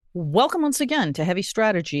Welcome once again to Heavy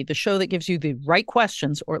Strategy, the show that gives you the right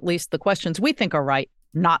questions, or at least the questions we think are right,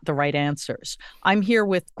 not the right answers. I'm here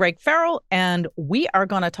with Greg Farrell, and we are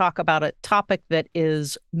going to talk about a topic that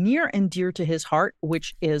is near and dear to his heart,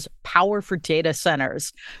 which is power for data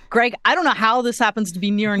centers. Greg, I don't know how this happens to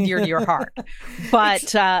be near and dear to your heart,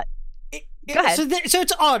 but go ahead. So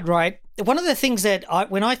it's odd, right? One of the things that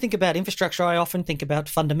when I think about infrastructure, I often think about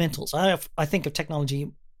fundamentals. I think of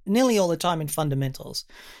technology nearly all the time in fundamentals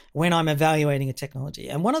when I'm evaluating a technology.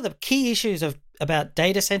 And one of the key issues about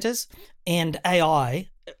data centers and AI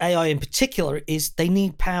in particular, is they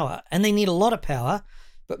need power, and they need a lot of power.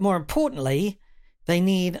 But more importantly, they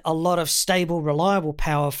need a lot of stable, reliable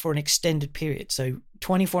power for an extended period. So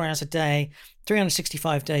 24 hours a day,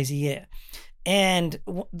 365 days a year. And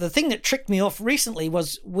the thing that tricked me off recently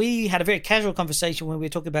was we had a very casual conversation when we were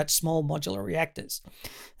talking about small modular reactors.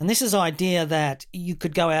 And this is the idea that you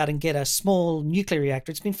could go out and get a small nuclear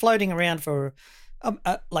reactor. It's been floating around for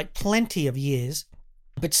like plenty of years,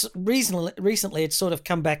 but recently it's sort of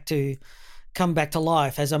come back to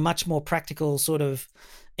life as a much more practical sort of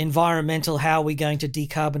environmental, how are we going to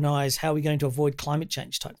decarbonize, how are we going to avoid climate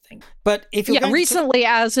change type thing. But if you're recently,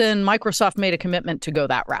 as in Microsoft made a commitment to go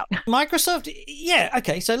that route. Microsoft, yeah,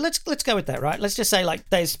 okay, so let's go with that, right? Let's just say, like,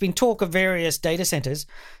 there's been talk of various data centers,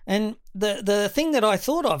 and the thing that I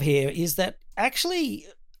thought of here is that actually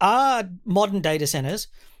are modern data centers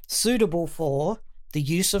suitable for the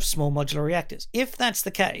use of small modular reactors? If that's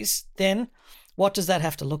the case, then what does that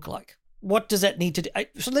have to look like? What does that need to do?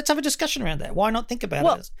 So let's have a discussion around that. Why not think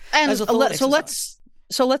about it as a thought exercise?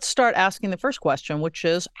 So let's start asking the first question, which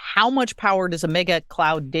is, how much power does a mega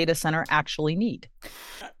cloud data center actually need?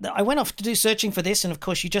 I went off to do searching for this, and of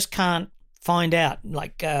course you just can't find out.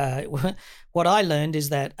 Like what I learned is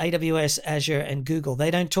that AWS, Azure, and Google,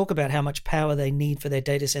 they don't talk about how much power they need for their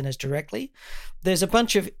data centers directly. There's a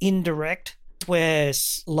bunch of indirect, where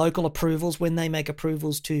local approvals, when they make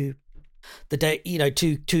approvals to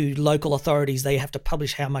to local authorities, they have to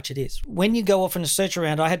publish how much it is. When you go off in a search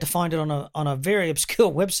around, I had to find it on a very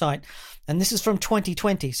obscure website, and this is from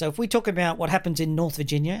 2020. So if we talk about what happens in North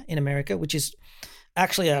Virginia in America, which is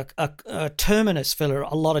actually a terminus for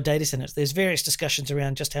a lot of data centers, there's various discussions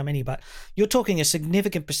around just how many, but you're talking a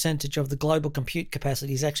significant percentage of the global compute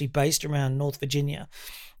capacity is actually based around North Virginia.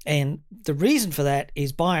 And the reason for that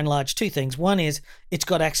is, by and large, two things. One is it's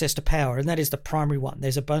got access to power, and that is the primary one.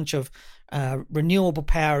 There's a bunch of renewable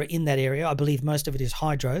power in that area. I believe most of it is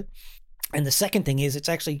hydro. And the second thing is it's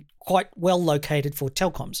actually quite well located for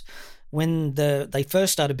telecoms. When they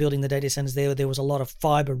first started building the data centers there was a lot of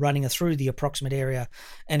fiber running through the approximate area.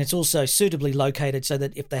 And it's also suitably located so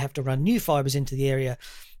that if they have to run new fibers into the area,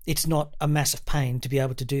 it's not a massive pain to be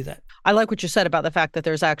able to do that. I like what you said about the fact that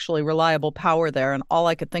there's actually reliable power there. And all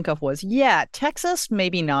I could think of was, Texas,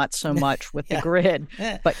 maybe not so much with the grid,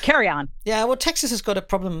 but carry on. Yeah, well, Texas has got a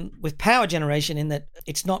problem with power generation in that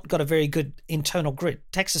it's not got a very good internal grid.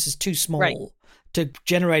 Texas is too small to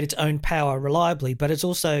generate its own power reliably, but it's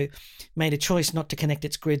also made a choice not to connect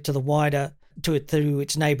its grid to through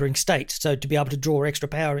its neighboring states. So to be able to draw extra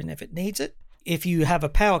power in if it needs it. If you have a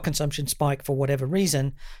power consumption spike for whatever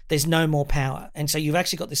reason, there's no more power. And so you've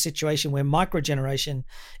actually got this situation where microgeneration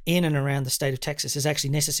in and around the state of Texas is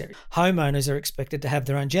actually necessary. Homeowners are expected to have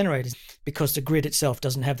their own generators because the grid itself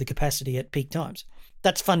doesn't have the capacity at peak times.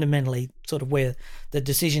 That's fundamentally sort of where the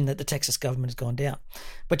decision that the Texas government has gone down.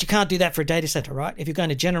 But you can't do that for a data center, right? If you're going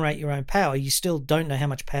to generate your own power, you still don't know how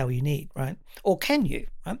much power you need, right? Or can you?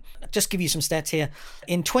 Right? Just give you some stats here.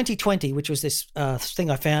 In 2020, which was this thing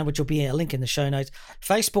I found, which will be a link in the show notes,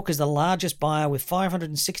 Facebook is the largest buyer with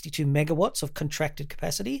 562 megawatts of contracted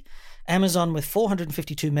capacity, Amazon with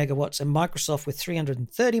 452 megawatts, and Microsoft with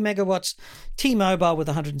 330 megawatts, T-Mobile with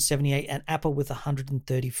 178, and Apple with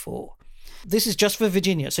 134. This is just for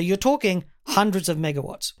Virginia. So you're talking hundreds of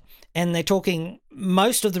megawatts. And they're talking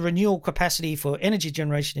most of the renewable capacity for energy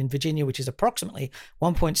generation in Virginia, which is approximately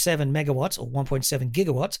 1.7 megawatts or 1.7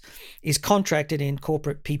 gigawatts, is contracted in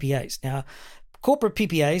corporate PPAs. Now, corporate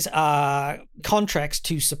PPAs are contracts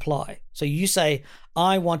to supply. So you say,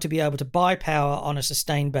 I want to be able to buy power on a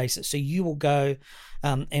sustained basis. So you will go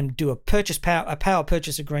and do a power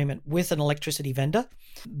purchase agreement with an electricity vendor.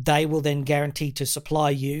 They will then guarantee to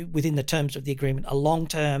supply you within the terms of the agreement a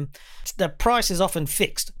long-term. The price is often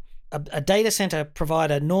fixed. A data center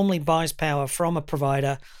provider normally buys power from a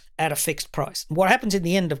provider at a fixed price. What happens in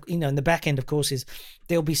the end of, in the back end, of course, is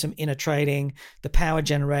there'll be some inner trading. The power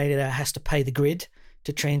generator has to pay the grid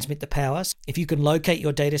to transmit the power. If you can locate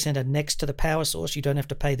your data center next to the power source, you don't have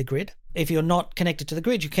to pay the grid. If you're not connected to the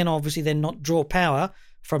grid, you can obviously then not draw power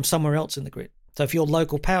from somewhere else in the grid. So if your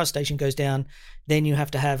local power station goes down, then you have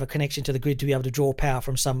to have a connection to the grid to be able to draw power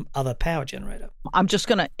from some other power generator. I'm just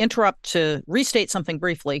going to interrupt to restate something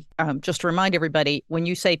briefly, just to remind everybody, when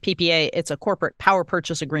you say PPA, it's a corporate power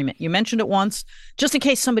purchase agreement. You mentioned it once, just in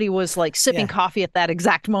case somebody was like sipping coffee at that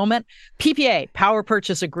exact moment. PPA, power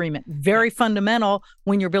purchase agreement, very fundamental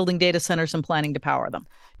when you're building data centers and planning to power them.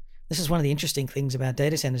 This is one of the interesting things about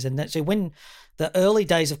data centers. And so when the early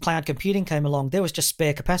days of cloud computing came along, there was just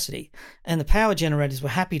spare capacity. And the power generators were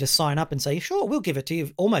happy to sign up and say, sure, we'll give it to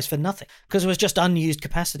you almost for nothing, because it was just unused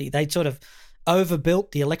capacity. They'd sort of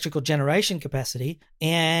overbuilt the electrical generation capacity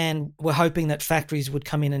and were hoping that factories would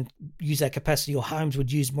come in and use that capacity, or homes would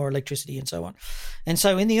use more electricity and so on. And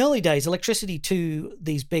so in the early days, electricity to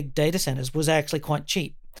these big data centers was actually quite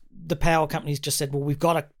cheap. The power companies just said, well, we've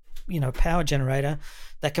got a power generator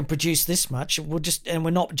that can produce this much, and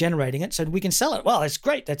we're not generating it, so we can sell it. Well, that's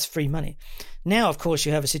great. That's free money. Now, of course,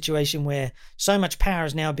 you have a situation where so much power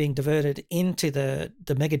is now being diverted into the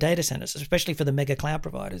mega data centers, especially for the mega cloud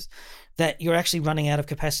providers, that you're actually running out of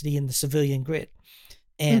capacity in the civilian grid.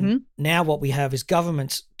 And now what we have is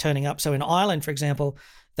governments turning up. So in Ireland, for example,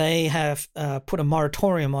 they have put a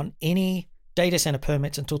moratorium on any data center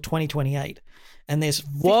permits until 2028. And there's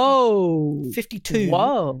 52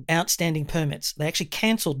 outstanding permits. They actually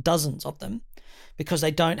cancelled dozens of them because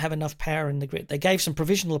they don't have enough power in the grid. They gave some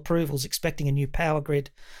provisional approvals expecting a new power grid,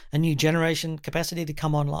 a new generation capacity to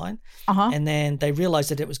come online. And then they realized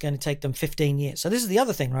that it was going to take them 15 years. So this is the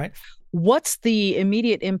other thing, right? What's the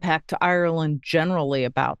immediate impact to Ireland generally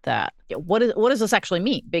about that? What does this actually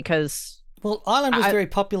mean? Because Ireland was very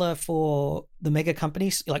popular for the mega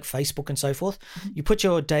companies like Facebook and so forth. You put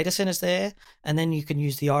your data centers there, and then you can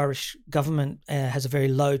use the Irish government has a very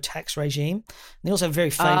low tax regime. And they also have very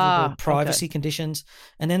favorable privacy conditions.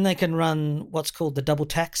 And then they can run what's called the double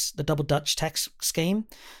Dutch tax scheme,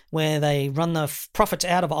 where they run the profits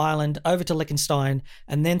out of Ireland over to Liechtenstein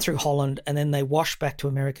and then through Holland, and then they wash back to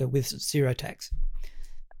America with zero tax.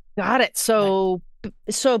 Got it. So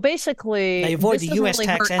basically, they avoid the US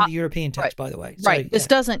tax and the European tax, by the way. Right. This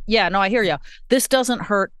doesn't. Yeah. No, I hear you. This doesn't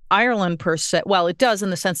hurt Ireland per se. Well, it does in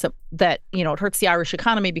the sense that it hurts the Irish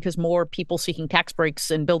economy because more people seeking tax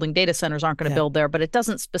breaks and building data centers aren't going to build there. But it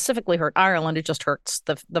doesn't specifically hurt Ireland. It just hurts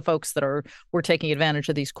the folks that were taking advantage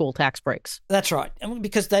of these cool tax breaks. That's right, and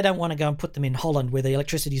because they don't want to go and put them in Holland where the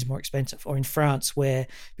electricity is more expensive, or in France they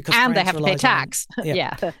have to pay tax.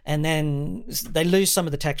 And then they lose some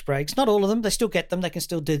of the tax breaks. Not all of them. They still get them. They can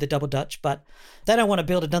still do the double Dutch, but they don't want to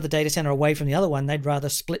build another data center away from the other one. They'd rather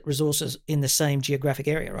split resources in the same geographic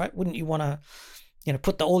area, right? Wouldn't you want to,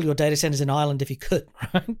 put all your data centers in Ireland if you could,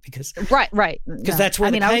 right? Because because that's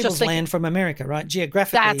where the cables land from America, right?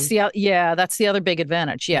 Geographically, that's the other big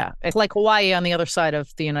advantage. Yeah, it's like Hawaii on the other side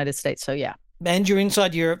of the United States. So yeah. And you're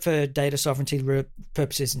inside Europe for data sovereignty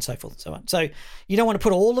purposes and so forth and so on. So you don't want to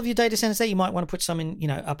put all of your data centers there. You might want to put some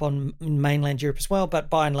up in mainland Europe as well. But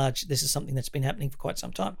by and large, this is something that's been happening for quite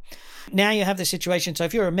some time. Now you have the situation. So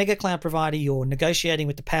if you're a mega cloud provider, you're negotiating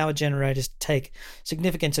with the power generators to take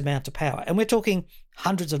significant amount of power. And we're talking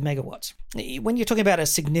hundreds of megawatts. When you're talking about a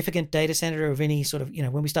significant data center of any sort of,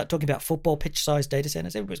 when we start talking about football pitch size data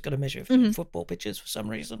centers, everybody's got to measure football pitches for some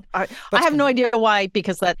reason. I have no idea why,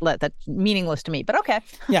 because that's meaningless to me, but okay.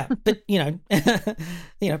 Yeah, but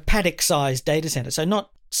paddock sized data centers. So not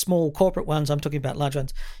small corporate ones, I'm talking about large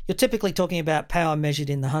ones. You're typically talking about power measured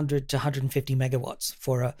in the 100 to 150 megawatts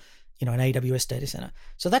for an AWS data center.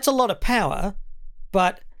 So that's a lot of power,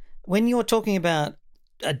 but when you're talking about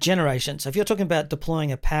a generation, so if you're talking about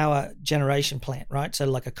deploying a power generation plant, right? So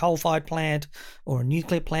like a coal-fired plant or a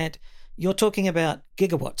nuclear plant, you're talking about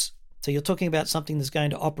gigawatts. So you're talking about something that's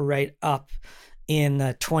going to operate up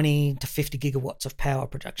in 20 to 50 gigawatts of power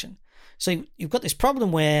production. So you've got this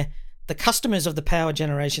problem where the customers of the power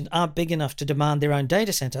generation aren't big enough to demand their own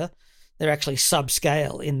data center. They're actually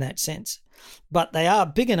subscale in that sense, but they are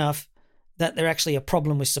big enough that they're actually a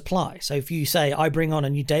problem with supply. So if you say, I bring on a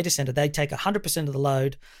new data center, they take 100% of the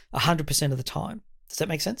load, 100% of the time. Does that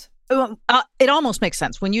make sense? It almost makes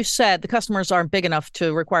sense. When you said the customers aren't big enough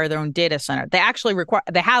to require their own data center, they actually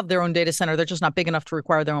they have their own data center. They're just not big enough to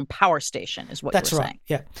require their own power station, is what you're saying.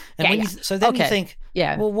 That's right, yeah. So then you think,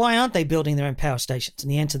 well, why aren't they building their own power stations? And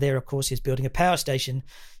the answer there, of course, is building a power station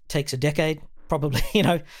takes a decade, probably,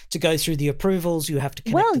 to go through the approvals. You have to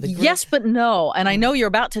connect to the grid. Yes, but no. And I know you're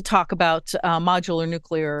about to talk about modular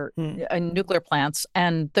nuclear plants.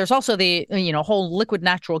 And there's also the whole liquid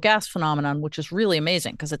natural gas phenomenon, which is really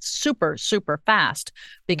amazing because it's super, super fast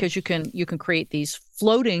because you can create these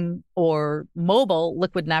floating or mobile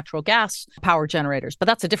liquid natural gas power generators. But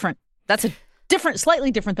that's a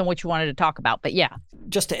slightly different than what you wanted to talk about. But yeah.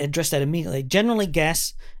 Just to address that immediately, generally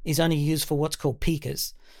gas is only used for what's called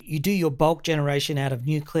peakers. You do your bulk generation out of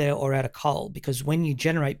nuclear or out of coal, because when you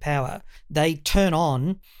generate power, they turn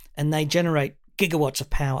on and they generate gigawatts of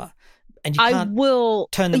power. And you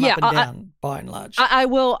can't turn them up and down by and large. I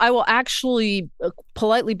will actually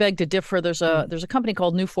politely beg to differ. There's a company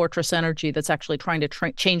called New Fortress Energy that's actually trying to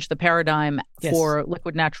change the paradigm for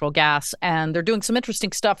liquid natural gas. And they're doing some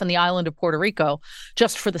interesting stuff in the island of Puerto Rico,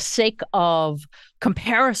 just for the sake of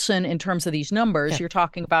comparison in terms of these numbers. You're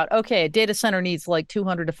talking about, okay, a data center needs like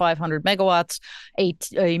 200 to 500 megawatts.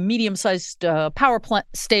 A medium-sized power plant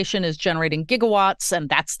station is generating gigawatts, and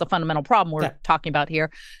that's the fundamental problem we're talking about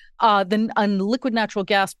here. The liquid natural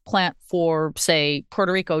gas plant for, say,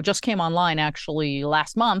 Puerto Rico just came online actually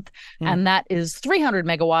last month, and that is 300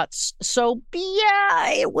 megawatts. So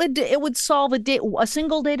yeah, it would solve a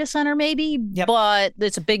single data center maybe, but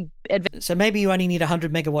it's a big advantage. So maybe you only need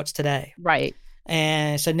 100 megawatts today, right?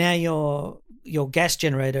 And so now your gas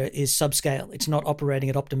generator is subscale. It's not operating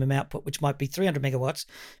at optimum output, which might be 300 megawatts,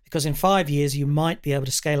 because in 5 years you might be able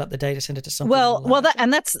to scale up the data center to something.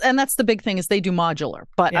 That's the big thing is they do modular,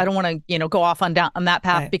 but I don't want to go off on that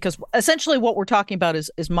path, because essentially what we're talking about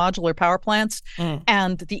is modular power plants,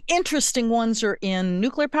 and the interesting ones are in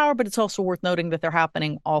nuclear power, but it's also worth noting that they're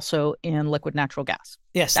happening also in liquid natural gas.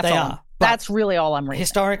 Yes, they are. That's really all I'm reading.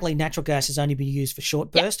 Historically, natural gas has only been used for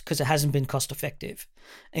short burst because it hasn't been cost effective.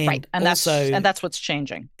 And that's what's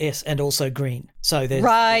changing. Yes, and also green. So there's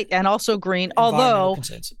and also green. Although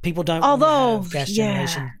concerns. People don't want to have gas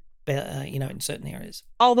generation, in certain areas.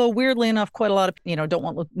 Although weirdly enough, quite a lot of don't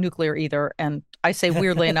want nuclear either. And I say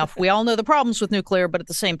weirdly enough, we all know the problems with nuclear, but at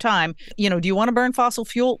the same time, do you want to burn fossil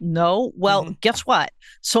fuel? No. Well, guess what?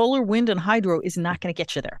 Solar, wind, and hydro is not going to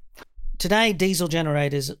get you there. Today, diesel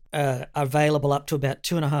generators are available up to about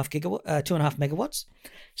 2.5 megawatts.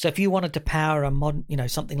 So if you wanted to power a modern,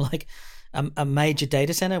 something like a major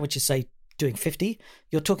data center, which is say doing 50,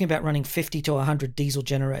 you're talking about running 50 to 100 diesel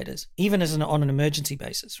generators, even on an emergency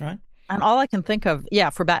basis, right? And all I can think of,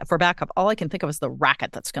 for backup, all I can think of is the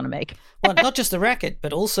racket that's going to make. Well, not just the racket,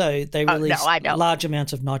 but also they release large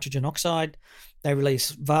amounts of nitrogen oxide. They release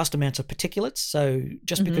vast amounts of particulates. So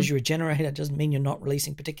just because you're a generator doesn't mean you're not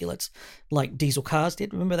releasing particulates like diesel cars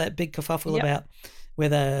did. Remember that big kerfuffle about where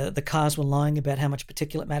the cars were lying about how much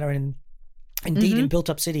particulate matter? And indeed, in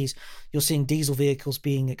built-up cities, you're seeing diesel vehicles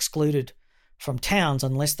being excluded from towns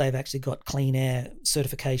unless they've actually got clean air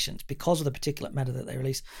certifications because of the particulate matter that they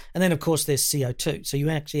release. And then, of course, there's CO2. So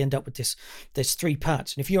you actually end up with there's three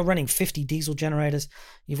parts. And if you're running 50 diesel generators,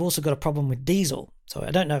 you've also got a problem with diesel. So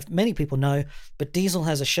I don't know if many people know, but diesel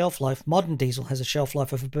has a shelf life, modern diesel has a shelf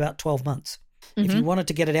life of about 12 months. If you wanted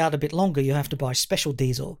to get it out a bit longer, you have to buy special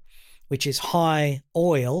diesel, which is high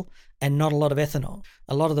oil and not a lot of ethanol.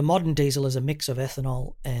 A lot of the modern diesel is a mix of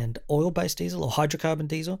ethanol and oil-based diesel or hydrocarbon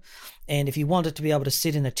diesel. And if you want it to be able to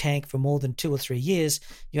sit in a tank for more than 2 or 3 years,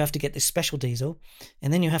 you have to get this special diesel.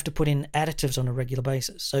 And then you have to put in additives on a regular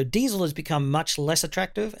basis. So diesel has become much less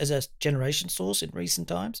attractive as a generation source in recent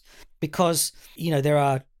times because, there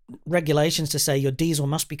are regulations to say your diesel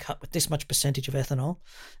must be cut with this much percentage of ethanol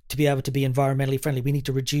to be able to be environmentally friendly. We need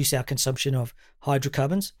to reduce our consumption of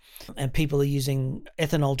hydrocarbons, and people are using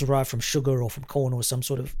ethanol derived from sugar or from corn or some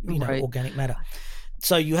sort of organic matter.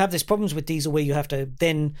 So you have these problems with diesel where you have to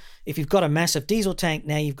then, if you've got a massive diesel tank,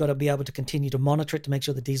 now you've got to be able to continue to monitor it to make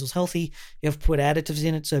sure the diesel's healthy. You have to put additives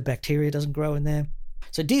in it so bacteria doesn't grow in there.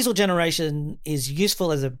 So diesel generation is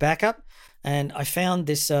useful as a backup, and I found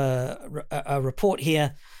this a report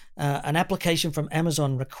here. An application from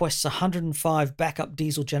Amazon requests 105 backup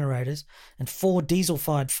diesel generators and 4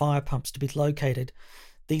 diesel-fired fire pumps to be located.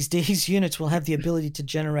 These units will have the ability to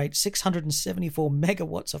generate 674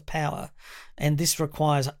 megawatts of power, and this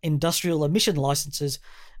requires industrial emission licenses,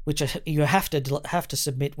 which you have to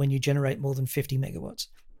submit when you generate more than 50 megawatts.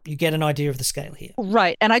 You get an idea of the scale here.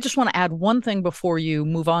 Right. And I just want to add one thing before you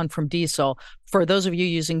move on from diesel. For those of you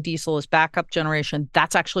using diesel as backup generation,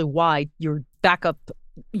 that's actually why your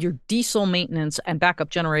diesel maintenance and backup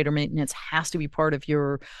generator maintenance has to be part of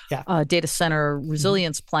your data center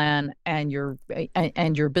resilience plan and your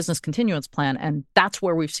business continuance plan. And that's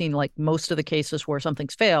where we've seen like most of the cases where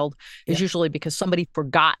something's failed is usually because somebody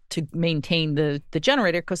forgot to maintain the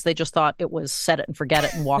generator because they just thought it was set it and forget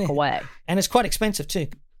it and walk away. And it's quite expensive too.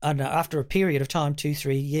 And after a period of time,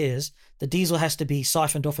 2-3 years, the diesel has to be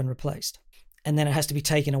siphoned off and replaced. and then it has to be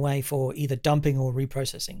taken away for either dumping or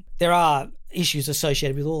reprocessing. There are issues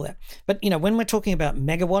associated with all that. But, when we're talking about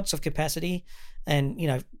megawatts of capacity and,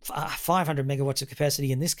 500 megawatts of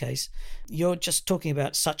capacity in this case, you're just talking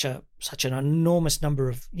about such an enormous number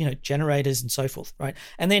of, generators and so forth, right?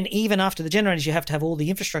 And then even after the generators, you have to have all the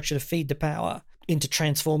infrastructure to feed the power into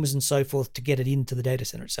transformers and so forth to get it into the data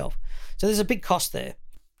center itself. So there's a big cost there.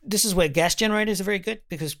 This is where gas generators are very good,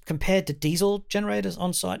 because compared to diesel generators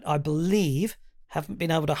on site, I believe, haven't been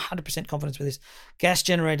able to 100% confidence with this, gas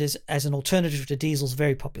generators as an alternative to diesel is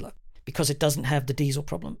very popular because it doesn't have the diesel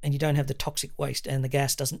problem and you don't have the toxic waste, and the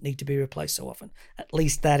gas doesn't need to be replaced so often. At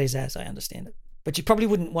least that is as I understand it. But you probably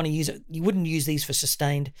wouldn't want to use it. You wouldn't use these for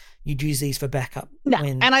sustained. You'd use these for backup. No,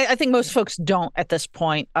 and I think most folks don't at this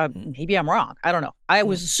point. Maybe I'm wrong. I don't know. I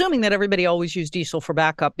was assuming that everybody always used diesel for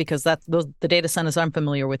backup because the data centers I'm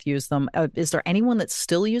familiar with use them. Is there anyone that's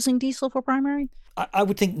still using diesel for primary? I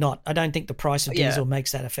would think not. I don't think the price of diesel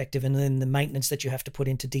makes that effective, and then the maintenance that you have to put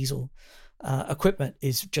into diesel equipment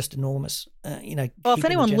is just enormous. Well, if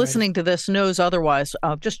anyone listening to this knows otherwise,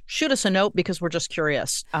 just shoot us a note because we're just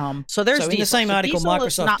curious. So in the same article,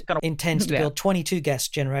 Microsoft intends to build 22 gas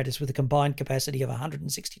generators with a combined capacity of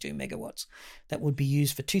 162 megawatts that would be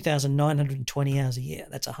used for 2,920 hours a year.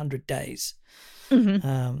 That's 100 days.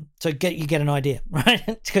 Mm-hmm. So you get an idea, right?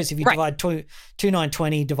 Because if you divide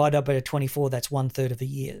 2,920 divided by 24, that's 1/3 of the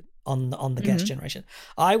year on the gas generation.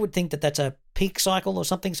 I would think that that's a peak cycle or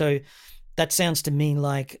something. So that sounds to me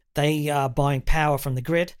like they are buying power from the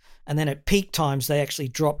grid, and then at peak times they actually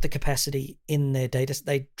drop the capacity in their data.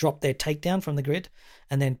 They drop their takedown from the grid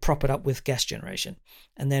and then prop it up with gas generation.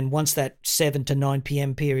 And then once that 7 to 9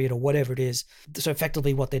 p.m. period or whatever it is, so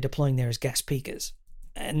effectively what they're deploying there is gas peakers.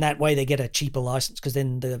 And that way they get a cheaper license, because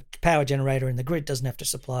then the power generator in the grid doesn't have to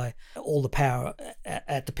supply all the power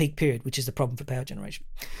at the peak period, which is the problem for power generation.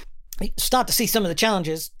 You start to see some of the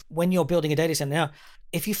challenges when you're building a data center. Now,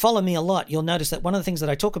 if you follow me a lot, you'll notice that one of the things that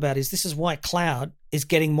I talk about is this is why cloud is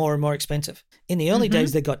getting more and more expensive. In the early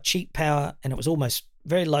days, they got cheap power and it was almost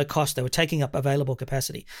very low cost. They were taking up available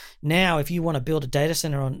capacity. Now, if you want to build a data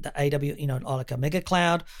center on the AWS, like a mega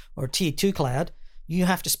cloud or a tier 2 cloud, you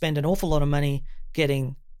have to spend an awful lot of money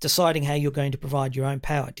deciding how you're going to provide your own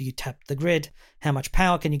power. Do you tap the grid? How much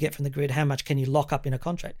power can you get from the grid? How much can you lock up in a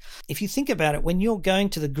contract? If you think about it, when you're going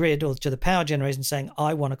to the grid or to the power generators and saying,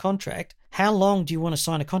 I want a contract, how long do you want to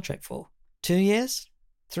sign a contract for? 2 years?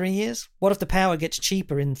 3 years? What if the power gets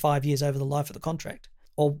cheaper in 5 years over the life of the contract?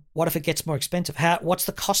 Or what if it gets more expensive? What's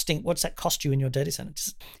the costing? What's that cost you in your data center?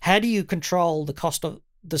 How do you control the cost of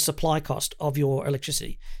the supply cost of your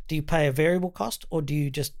electricity? Do you pay a variable cost, or do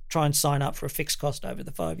you just try and sign up for a fixed cost over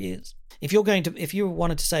the 5 years? If you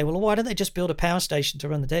wanted to say, well, why don't they just build a power station to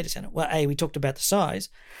run the data center? Well, we talked about the size,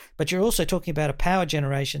 but you're also talking about a power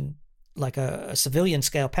generation, like a civilian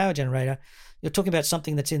scale power generator. You're talking about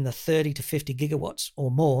something that's in the 30 to 50 gigawatts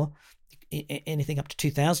or more, anything up to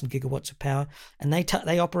 2,000 gigawatts of power, and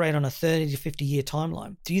they operate on a 30 to 50 year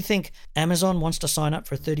timeline. Do you think Amazon wants to sign up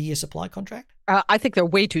for a 30-year supply contract? I think they're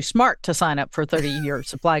way too smart to sign up for a 30-year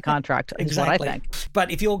supply contract. Exactly. Is what I think. But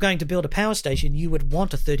if you're going to build a power station, you would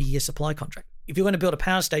want a 30-year supply contract. If you're going to build a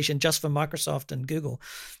power station just for Microsoft and Google,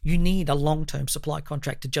 you need a long-term supply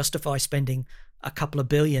contract to justify spending a couple of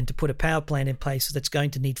billion to put a power plant in place that's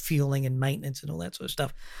going to need fueling and maintenance and all that sort of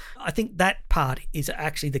stuff. I think that part is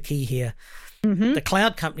actually the key here. Mm-hmm. The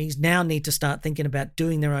cloud companies now need to start thinking about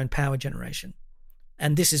doing their own power generation.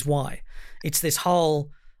 And this is why. It's this whole,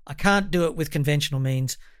 I can't do it with conventional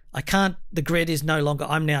means. The grid is no longer,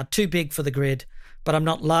 I'm now too big for the grid, but I'm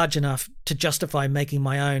not large enough to justify making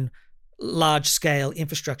my own large-scale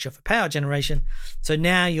infrastructure for power generation. So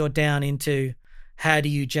now you're down into, how do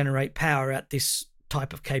you generate power at this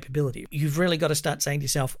type of capability? You've really got to start saying to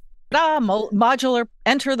yourself, modular,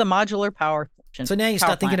 enter the modular power. So now you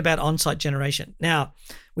start thinking about on-site generation. Now,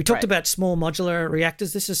 we talked about small modular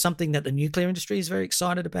reactors. This is something that the nuclear industry is very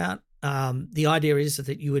excited about. The idea is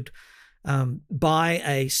that you would buy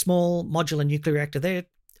a small modular nuclear reactor.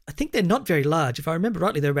 I think they're not very large. If I remember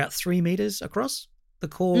rightly, they're about 3 meters across the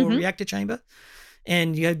core reactor chamber.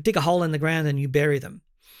 And you dig a hole in the ground and you bury them.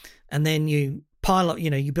 And then you pile up,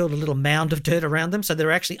 you build a little mound of dirt around them so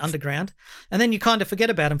they're actually underground, and then you kind of forget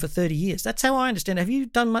about them for 30 years. That's how I understand it. Have you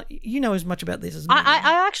done much, as much about this as me?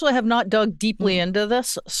 I actually have not dug deeply into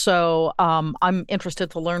this, so I'm interested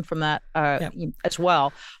to learn from that as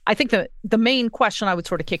well. I think the main question I would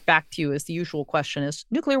sort of kick back to you is the usual question is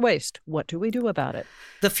nuclear waste. What do we do about it?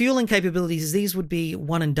 The fueling capabilities, these would be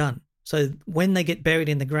one and done. So when they get buried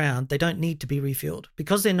in the ground, they don't need to be refueled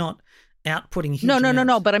because they're not outputting huge No.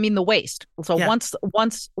 amounts. But I mean the waste. So Yeah.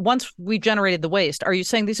 once we generated the waste, are you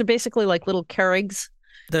saying these are basically like little Keurigs?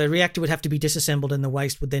 The reactor would have to be disassembled and the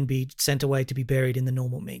waste would then be sent away to be buried in the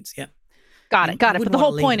normal means. Yeah. Got it. But the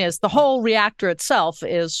whole point is the whole reactor itself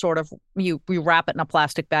is sort of you wrap it in a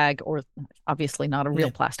plastic bag, or obviously not a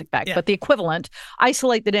real plastic bag, but the equivalent.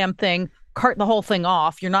 Isolate the damn thing, cart the whole thing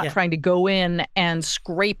off. You're not trying to go in and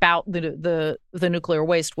scrape out the nuclear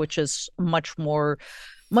waste, which is much more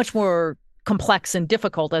complex and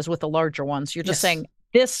difficult as with the larger ones. You're just saying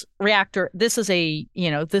this reactor, this is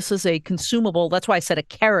a consumable. That's why I said a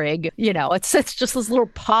Keurig. It's just this little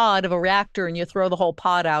pod of a reactor, and you throw the whole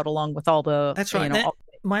pod out along with all the. That's right.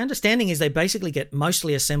 My understanding is they basically get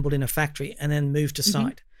mostly assembled in a factory and then moved to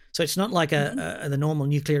site. So it's not like the normal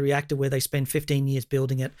nuclear reactor where they spend 15 years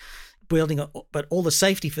building it, but all the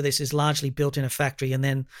safety for this is largely built in a factory. And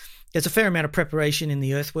then there's a fair amount of preparation in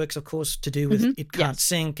the earthworks, of course, to do with it can't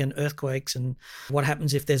sink and earthquakes and what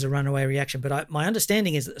happens if there's a runaway reaction. But my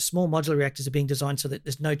understanding is that the small modular reactors are being designed so that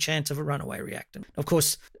there's no chance of a runaway reactor. Of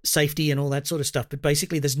course, safety and all that sort of stuff. But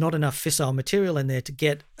basically, there's not enough fissile material in there to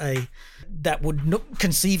get that would not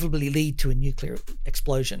conceivably lead to a nuclear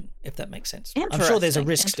explosion, if that makes sense. I'm sure there's a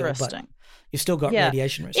risk still, but you've still got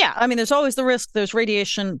radiation risk. Yeah, I mean, there's always the risk. There's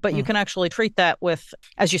radiation, but you can actually treat that with,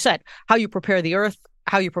 as you said, how you prepare the earth,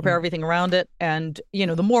 how you prepare everything around it. And,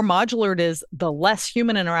 the more modular it is, the less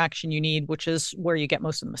human interaction you need, which is where you get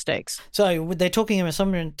most of the mistakes. So they're talking about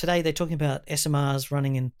today, they're talking about SMRs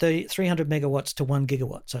running in 300 megawatts to 1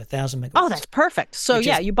 gigawatt, so 1,000 megawatts. Oh, that's perfect. So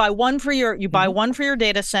you buy one for your one for your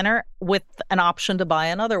data center with an option to buy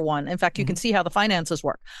another one. In fact, you can see how the finances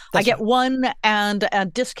work. I get one and a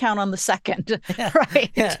discount on the second,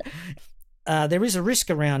 right? Yeah. There is a risk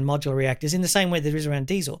around modular reactors in the same way there is around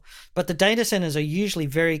diesel, but the data centers are usually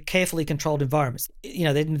very carefully controlled environments.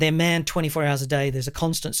 They're manned 24 hours a day. There's a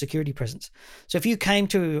constant security presence. So if you came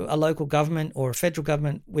to a local government or a federal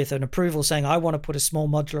government with an approval saying, I want to put a small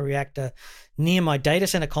modular reactor near my data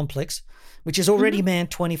center complex, which is already manned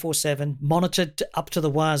 24/7, monitored up to the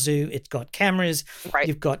wazoo. It's got cameras. Right.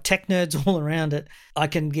 You've got tech nerds all around it. I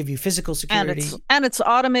can give you physical security. And it's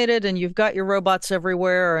automated, and you've got your robots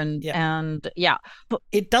everywhere. And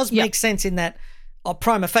it does make sense in that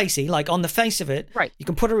prima facie, like on the face of it, you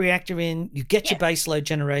can put a reactor in, you get your base load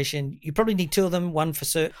generation. You probably need two of them, one for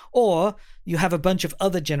certain, or you have a bunch of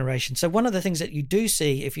other generations. So one of the things that you do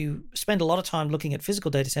see, if you spend a lot of time looking at physical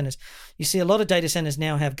data centers, you see a lot of data centers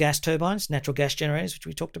now have gas turbines, natural gas generators, which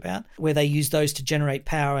we talked about, where they use those to generate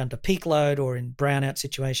power under peak load or in brownout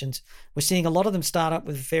situations. We're seeing a lot of them start up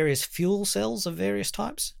with various fuel cells of various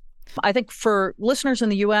types. I think for listeners in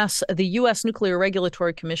the U.S. Nuclear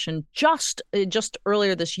Regulatory Commission just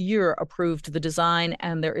earlier this year approved the design,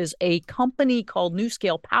 and there is a company called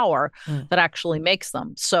NuScale Power that actually makes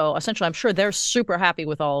them. So essentially, I'm sure they're super happy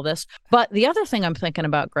with all of this. But the other thing I'm thinking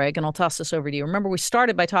about, Greg, and I'll toss this over to you. Remember, we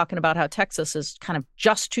started by talking about how Texas is kind of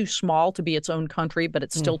just too small to be its own country, but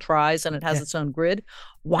it still tries and it has its own grid.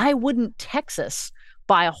 Why wouldn't Texas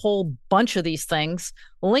buy a whole bunch of these things,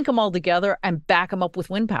 link them all together, and back them up with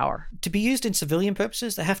wind power? To be used in civilian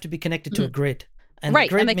purposes, they have to be connected to a grid. And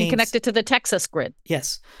and they can connect it to the Texas grid.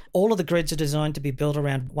 Yes. All of the grids are designed to be built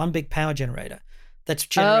around one big power generator that's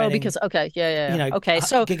generating. Oh, because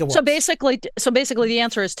gigawatts. So basically, the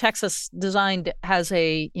answer is Texas designed has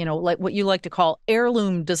a like what you like to call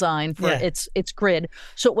heirloom design for its grid.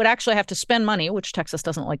 So it would actually have to spend money, which Texas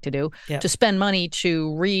doesn't like to do, to spend money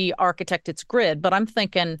to re-architect its grid. But I'm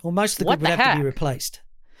thinking, well, most of the grid would have to be replaced.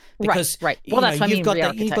 Because, right. Well, that's what I mean.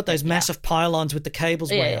 You've got those massive pylons with the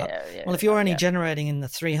cables way up. Well, if you're only generating in the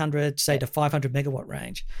 300, say to 500 megawatt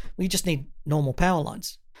range, well, you just need normal power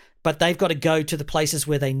lines. But they've got to go to the places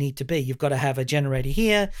where they need to be. You've got to have a generator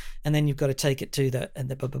here, and then you've got to take it to the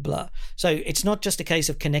blah, blah, blah. So it's not just a case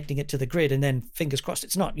of connecting it to the grid and then fingers crossed.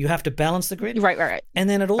 It's not. You have to balance the grid. Right. And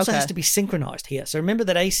then it also has to be synchronized here. So remember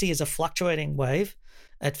that AC is a fluctuating wave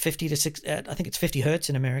at 50 to 6, I think it's 50 hertz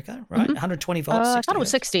in America, right? 120 volts. I thought it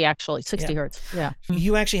was 60, actually, 60 hertz. Yeah.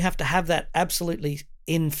 You actually have to have that absolutely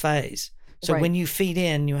in phase. So when you feed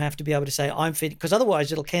in, you have to be able to say, I'm feeding, because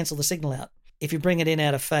otherwise it'll cancel the signal out. If you bring it in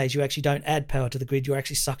out of phase, you actually don't add power to the grid. You're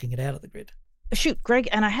actually sucking it out of the grid. Shoot, Greg,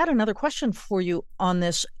 and I had another question for you on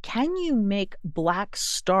this. Can you make black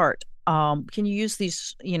start? Can you use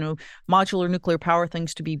these, modular nuclear power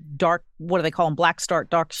things to be dark? What do they call them? Black start,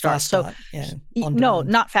 dark start. Fast start, no,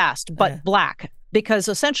 not fast, but black. because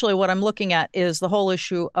essentially what I'm looking at is the whole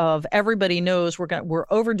issue of everybody knows we're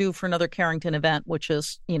overdue for another Carrington event, which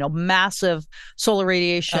is, massive solar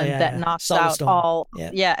radiation that knocks solar out storm. all.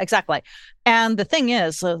 Yeah, exactly. And the thing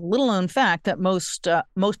is, a little known fact that most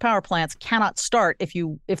power plants cannot start if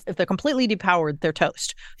they're completely depowered, they're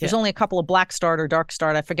toast. There's only a couple of black start or dark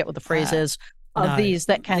start, I forget what the phrase is, of these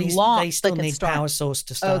that can launch. They still need power source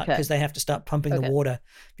to start because they have to start pumping the water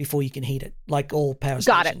before you can heat it, like all power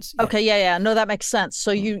stations. Got it. Okay, yeah. No, that makes sense.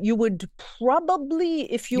 So you would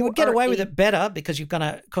probably, if you would get away with it better because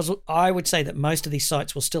because I would say that most of these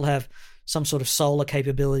sites will still have some sort of solar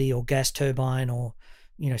capability or gas turbine or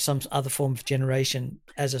some other form of generation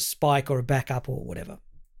as a spike or a backup or whatever.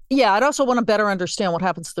 Yeah, I'd also want to better understand what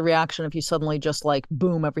happens to the reaction if you suddenly just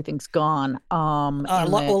boom, everything's gone.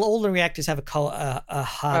 All the reactors have a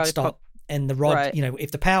hard stop, and the rod,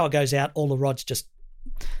 if the power goes out, all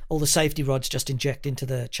the safety rods just inject into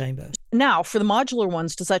the chamber. Now, for the modular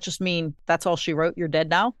ones, does that just mean that's all she wrote? You're dead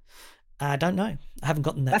now? I don't know. I haven't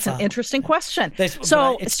gotten that far. That's an interesting question. It's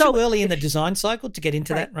too early in the design cycle to get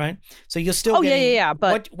into that, right? So you're still getting...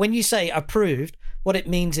 But when you say approved, what it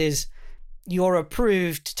means is you're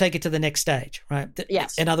approved to take it to the next stage, right?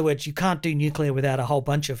 Yes. In other words, you can't do nuclear without a whole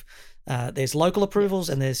bunch of there's local approvals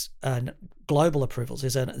and there's global approvals.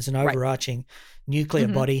 There's an overarching nuclear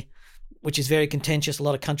body, which is very contentious. A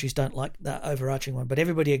lot of countries don't like that overarching one, but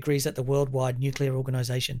everybody agrees that the Worldwide Nuclear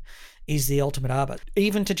Organization is the ultimate arbiter.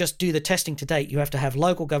 Even to just do the testing to date, you have to have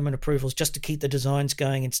local government approvals just to keep the designs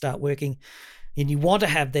going and start working. And you want to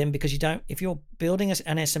have them because if you're building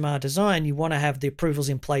an SMR design, you want to have the approvals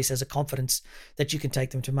in place as a confidence that you can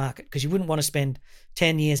take them to market, because you wouldn't want to spend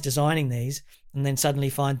 10 years designing these and then suddenly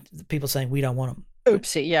find people saying, we don't want them.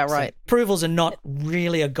 Oopsie, yeah, right. So approvals are not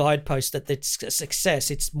really a guidepost that it's a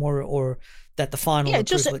success. It's more, or that the final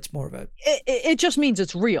approval, it's more of a... It just means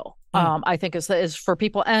it's real, I think is for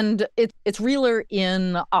people. And it's realer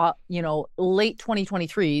in, late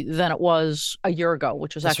 2023 than it was a year ago,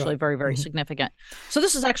 which was actually very, very significant. So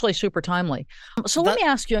this is actually super timely. So let me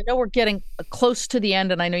ask you, I know we're getting close to the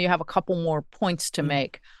end and I know you have a couple more points to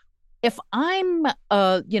make. If I'm,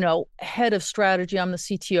 head of strategy, I'm the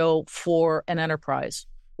CTO for an enterprise,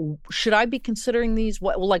 should I be considering these?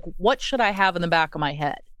 What should I have in the back of my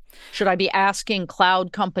head? Should I be asking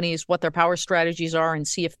cloud companies what their power strategies are and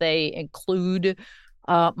see if they include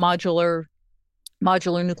modular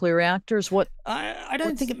nuclear reactors? I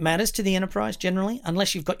don't think it matters to the enterprise generally,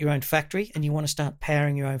 unless you've got your own factory and you want to start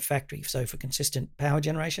powering your own factory. So for consistent power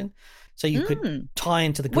generation, so you could tie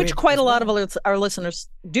into the grid, which quite a lot of our listeners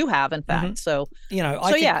do have, in fact. So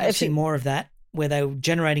I think you'll see more of that, where they're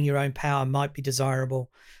generating your own power might be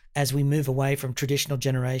desirable as we move away from traditional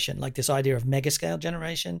generation, like this idea of mega scale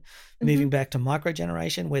generation, moving back to micro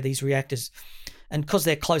generation, where these reactors, and because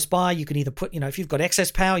they're close by, you can either put, if you've got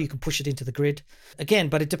excess power, you can push it into the grid again,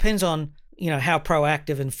 but it depends on, how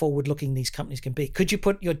proactive and forward looking these companies can be. Could you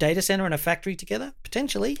put your data center and a factory together?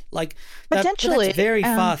 Potentially. That's very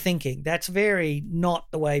far thinking. That's very not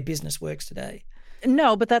the way business works today.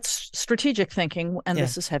 No, but that's strategic thinking, and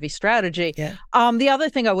this is heavy strategy. Yeah. The other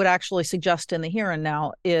thing I would actually suggest in the here and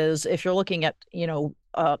now is if you're looking at,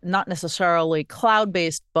 not necessarily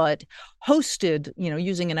cloud-based, but hosted,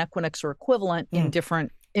 using an Equinix or equivalent in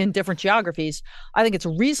different geographies, I think it's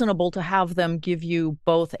reasonable to have them give you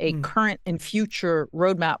both a current and future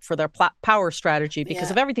roadmap for their power strategy,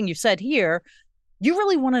 because of everything you've said here. You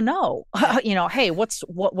really want to know, hey, what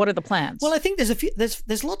are the plans? Well, I think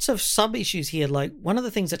there's lots of sub issues here. Like, one of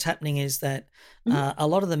the things that's happening is that a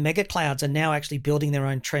lot of the mega clouds are now actually building their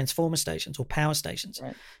own transformer stations or power stations,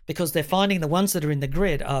 because they're finding the ones that are in the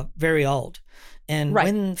grid are very old. And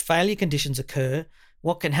when failure conditions occur,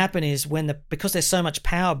 what can happen is because there's so much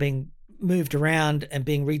power being moved around and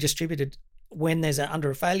being redistributed, when there's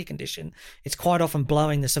under a failure condition, it's quite often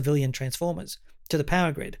blowing the civilian transformers to the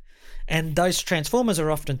power grid. And those transformers are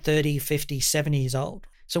often 30, 50, 70 years old.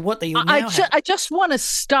 So what they now I just want to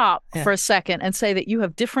stop for a second and say that you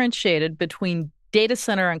have differentiated between data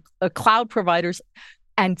center and cloud providers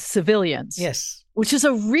and civilians. Yes. Which is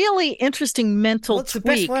a really interesting mental tweak. It's the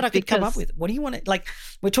best word I could come up with. What do you want to,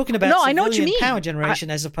 we're talking about civilian I know what you mean. Power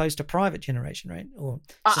generation as opposed to private generation, right?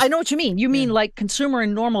 I know what you mean. You mean like consumer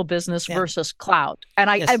and normal business versus cloud.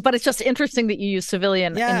 And but it's just interesting that you use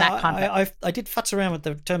civilian in that context. I did futz around with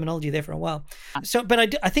the terminology there for a while.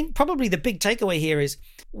 But I think probably the big takeaway here is,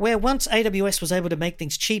 where once AWS was able to make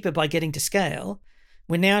things cheaper by getting to scale,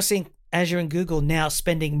 we're now seeing Azure and Google now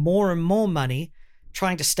spending more and more money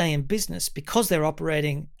trying to stay in business because they're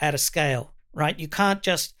operating at a scale, right? You can't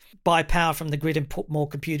just buy power from the grid and put more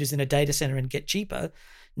computers in a data center and get cheaper.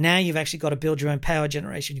 Now you've actually got to build your own power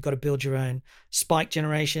generation. You've got to build your own spike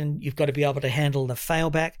generation. You've got to be able to handle the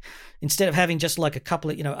failback. Instead of having just like a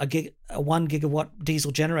couple of, a 1 gigawatt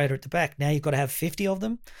diesel generator at the back, now you've got to have 50 of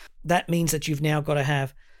them. That means that you've now got to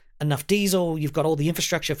have enough diesel. You've got all the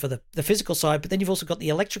infrastructure for the physical side, but then you've also got the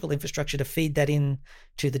electrical infrastructure to feed that in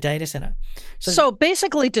to the data center. So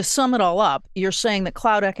basically, to sum it all up, you're saying that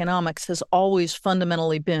cloud economics has always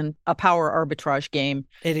fundamentally been a power arbitrage game.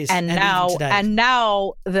 It is, and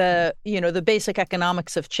now the basic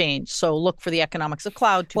economics have changed. So look for the economics of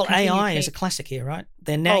cloud. AI is a classic here, right?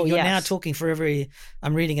 You're now talking for every.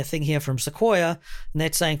 I'm reading a thing here from Sequoia, and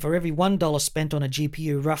they're saying for every $1 spent on a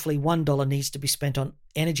GPU, roughly $1 needs to be spent on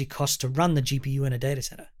energy costs to run the GPU in a data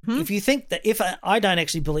center. If you think that, I don't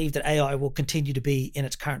actually believe that AI will continue to be in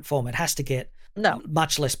its current form, it has to get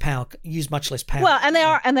much less power, use much less power. Well, and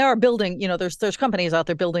they are building, there's companies out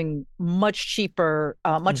there building much cheaper,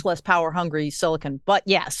 much less power hungry silicon. But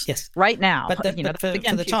yes, right now. But for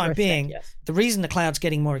the time being, the reason the cloud's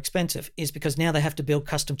getting more expensive is because now they have to build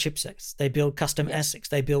custom chipsets. They build custom ASICs.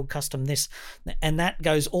 They build custom this. And that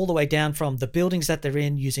goes all the way down from the buildings that they're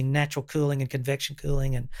in using natural cooling and convection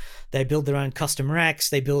cooling. And they build their own custom racks.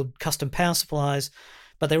 They build custom power supplies.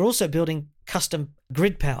 But they're also building custom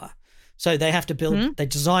grid power. So they have to build, they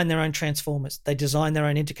design their own transformers, they design their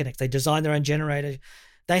own interconnects, they design their own generator.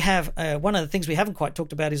 They have, one of the things we haven't quite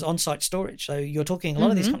talked about is on-site storage. So you're talking, a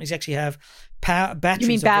lot of these companies actually have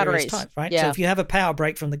batteries of various types, right? Yeah. So if you have a power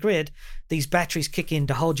break from the grid, these batteries kick in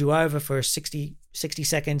to hold you over for 60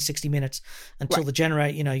 seconds, 60 minutes until the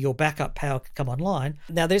generator, your backup power can come online.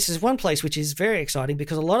 Now, this is one place which is very exciting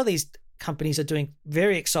because a lot of these companies are doing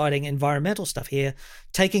very exciting environmental stuff here,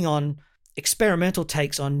 taking on experimental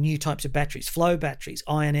takes on new types of batteries, flow batteries,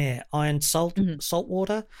 iron air, iron salt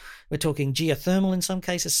water. We're talking geothermal in some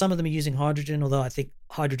cases. Some of them are using hydrogen, although I think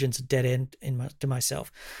hydrogen's a dead end to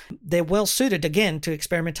myself. They're well suited, again, to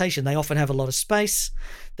experimentation. They often have a lot of space.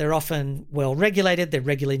 They're often well regulated. They're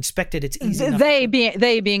regularly inspected. It's easy enough.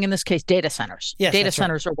 They being in this case data centers. Yes, data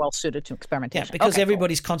centers are well suited to experimentation. Yeah, because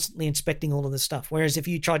everybody's constantly inspecting all of this stuff. Whereas if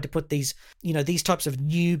you tried to put these, these types of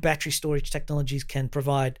new battery storage technologies can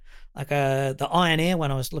provide, like the iron air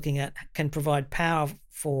one I was looking at, can provide power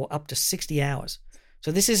for up to 60 hours.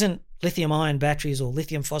 So this isn't lithium ion batteries or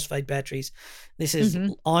lithium phosphate batteries. This is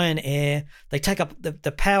iron air. They take up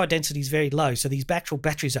the power density is very low. So these actual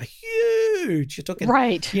batteries are huge. You're talking,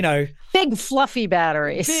 big fluffy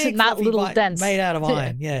batteries, not little dense, made out of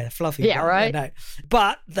iron. Yeah, fluffy. Yeah, right. No.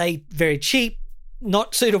 But they very cheap.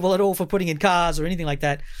 Not suitable at all for putting in cars or anything like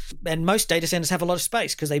that. And most data centers have a lot of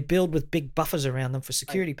space because they build with big buffers around them for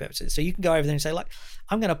security purposes. So you can go over there and say, like,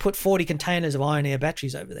 I'm going to put 40 containers of iron air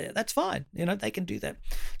batteries over there. That's fine. They can do that.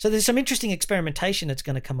 So there's some interesting experimentation that's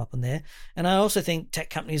going to come up in there. And I also think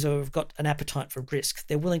tech companies have got an appetite for risk.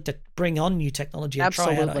 They're willing to bring on new technology and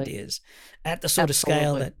try out ideas at the sort of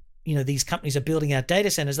scale that these companies are building out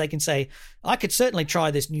data centers. They can say, I could certainly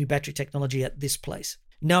try this new battery technology at this place,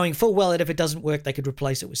 knowing full well that if it doesn't work, they could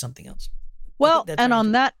replace it with something else. Well, and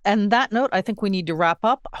on that note, I think we need to wrap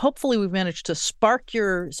up. Hopefully, we've managed to spark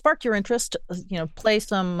your interest. Play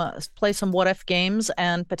some what if games,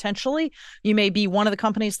 and potentially you may be one of the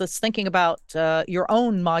companies that's thinking about your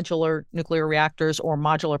own modular nuclear reactors or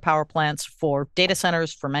modular power plants for data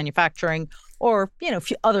centers, for manufacturing, or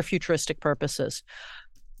other futuristic purposes.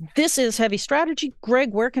 This is Heavy Strategy.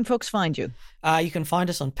 Greg, where can folks find you? You can find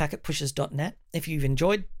us on packetpushers.net. If you've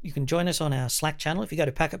enjoyed, you can join us on our Slack channel. If you go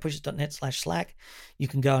to packetpushers.net/Slack, you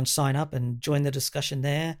can go and sign up and join the discussion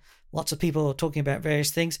there. Lots of people are talking about various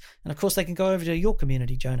things. And of course, they can go over to your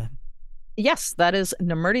community, Jonah. Yes, that is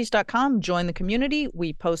Nemerdes.com. Join the community.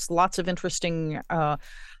 We post lots of interesting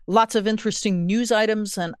news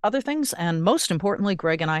items and other things. And most importantly,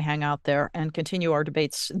 Greg and I hang out there and continue our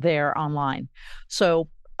debates there online. So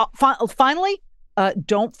finally,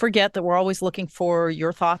 don't forget that we're always looking for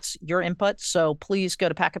your thoughts, your input. So please go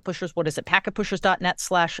to Packet Pushers. What is it?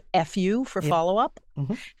 Packetpushers.net/FU for follow-up.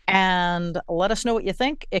 And let us know what you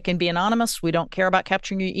think. It can be anonymous. We don't care about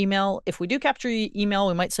capturing your email. If we do capture your email,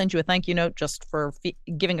 we might send you a thank you note just for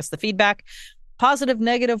giving us the feedback. Positive,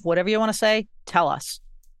 negative, whatever you want to say, tell us.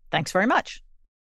 Thanks very much.